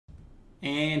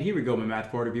And here we go, my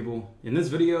math party people. In this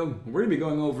video, we're gonna be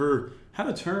going over how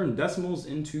to turn decimals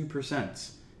into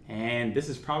percents. And this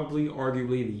is probably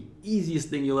arguably the easiest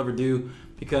thing you'll ever do,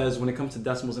 because when it comes to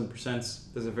decimals and percents,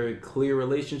 there's a very clear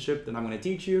relationship that I'm gonna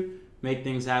teach you, make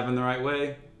things happen the right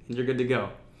way, and you're good to go.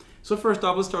 So first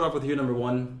off, let's start off with here number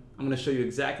one. I'm gonna show you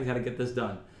exactly how to get this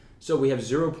done. So we have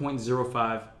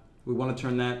 0.05. We wanna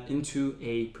turn that into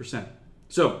a percent.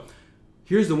 So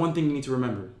here's the one thing you need to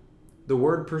remember. The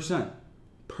word percent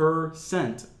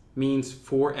means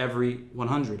for every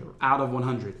 100 or out of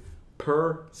 100.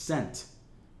 Percent.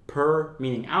 Per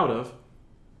meaning out of,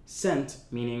 cent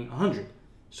meaning 100.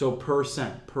 So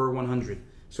percent, per 100.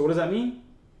 So what does that mean?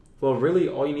 Well, really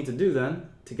all you need to do then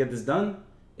to get this done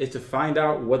is to find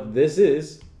out what this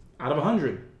is out of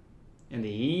 100. And the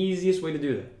easiest way to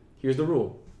do that, here's the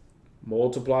rule.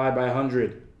 Multiply by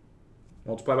 100.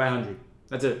 Multiply by 100.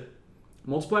 That's it.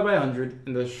 Multiply by 100,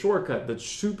 and the shortcut, the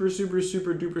super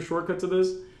duper shortcut to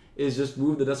this is just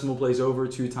move the decimal place over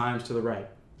 2 times to the right.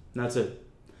 And that's it.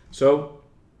 So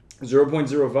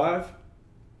 0.05,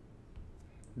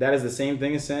 that is the same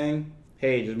thing as saying,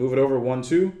 hey, just move it over 1,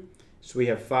 2. So we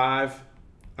have 5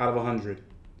 out of 100.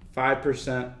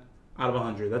 5% out of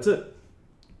 100. That's it.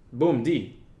 Boom,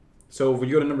 D. So if we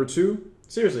go to number 2,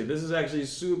 seriously, this is actually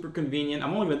super convenient.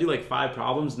 I'm only going to do like 5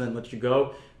 problems and then let you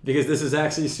go, because this is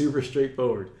actually super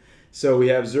straightforward. So we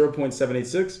have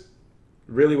 0.786.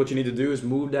 Really what you need to do is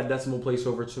move that decimal place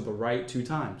over to the right 2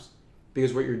 times,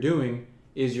 because what you're doing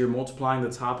is you're multiplying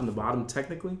the top and the bottom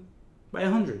technically by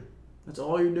 100. That's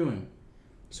all you're doing.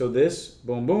 So this,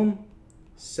 boom, boom,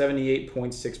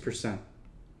 78.6%.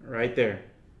 Right there.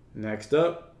 Next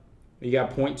up, you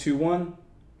got 0.21.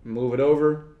 Move it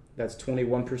over. That's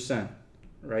 21%.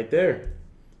 Right there.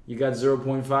 You got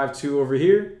 0.52 over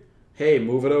here. Hey,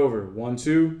 move it over. 1,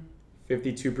 2,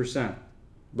 52%.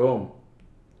 Boom.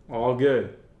 All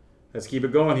good. Let's keep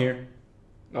it going here.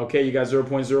 Okay, you got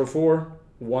 0.04.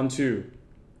 1, 2.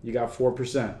 You got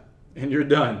 4%. And you're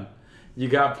done. You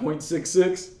got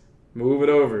 0.66. Move it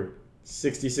over.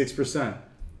 66%.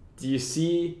 Do you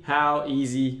see how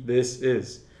easy this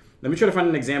is? Let me try to find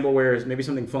an example where maybe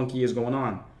something funky is going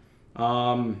on.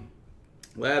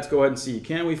 Let's go ahead and see.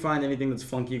 Can we find anything that's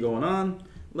funky going on?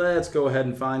 Let's go ahead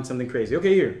and find something crazy.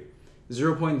 Okay, here,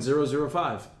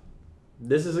 0.005.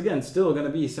 This is, again, still going to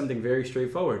be something very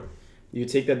straightforward. You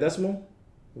take that decimal,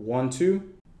 1,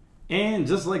 2, and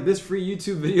just like this free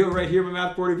YouTube video right here, my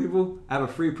math party people, I have a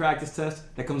free practice test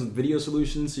that comes with video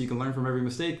solutions so you can learn from every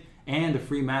mistake, and a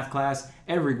free math class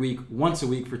every week, once a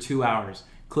week for 2 hours.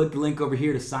 Click the link over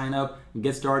here to sign up and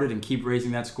get started and keep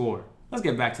raising that score. Let's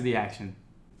get back to the action.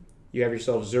 You have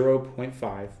yourself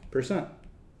 0.5%.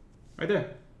 Right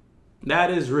there.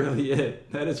 That is really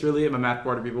it. That is really it, my math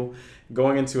party people.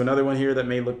 Going into another one here that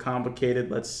may look complicated.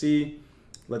 Let's see.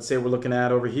 Let's say we're looking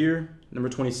at over here, number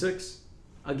 26.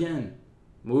 Again,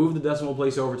 move the decimal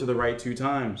place over to the right 2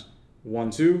 times. 1,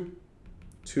 2,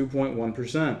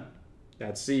 2.1%.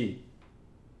 That's C.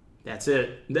 That's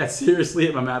it. That's seriously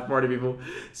it, my math party people.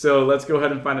 So let's go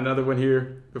ahead and find another one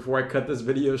here before I cut this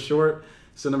video short.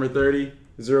 So number 30,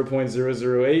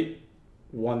 0.008,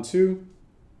 1, 2.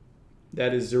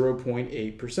 That is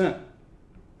 0.8%.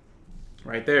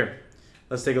 Right there.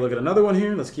 Let's take a look at another one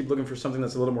here. Let's keep looking for something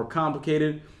that's a little more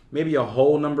complicated. Maybe a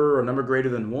whole number or a number greater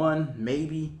than 1,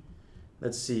 maybe.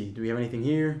 Let's see. Do we have anything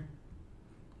here?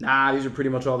 Nah, these are pretty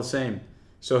much all the same.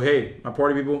 So hey, my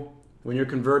party people, when you're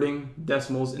converting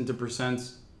decimals into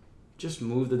percents, just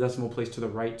move the decimal place to the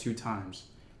right 2 times.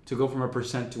 To go from a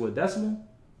percent to a decimal,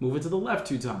 move it to the left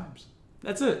 2 times.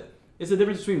 That's it. It's the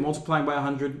difference between multiplying by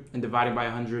 100 and dividing by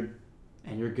 100,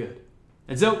 and you're good.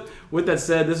 And so, with that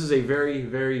said, this is a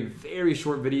very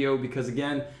short video because,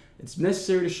 again, it's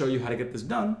necessary to show you how to get this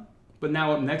done. But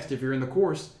now up next, if you're in the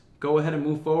course, go ahead and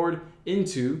move forward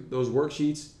into those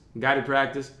worksheets, guided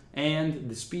practice, and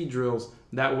the speed drills.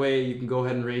 That way you can go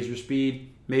ahead and raise your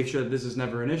speed, make sure that this is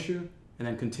never an issue, and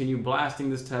then continue blasting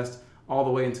this test all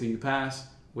the way until you pass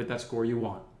with that score you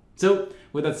want. So,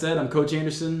 with that said, I'm Coach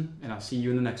Anderson, and I'll see you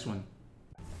in the next one.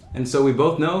 And so we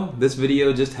both know this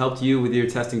video just helped you with your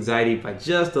test anxiety by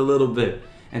just a little bit.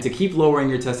 And to keep lowering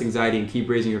your test anxiety and keep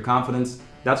raising your confidence,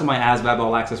 that's what my ASVAB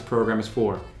All-Access program is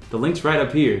for. The link's right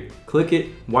up here. Click it,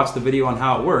 watch the video on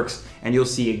how it works, and you'll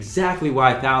see exactly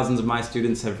why thousands of my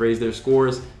students have raised their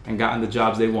scores and gotten the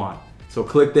jobs they want. So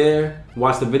click there,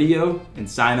 watch the video, and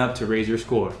sign up to raise your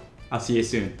score. I'll see you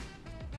soon.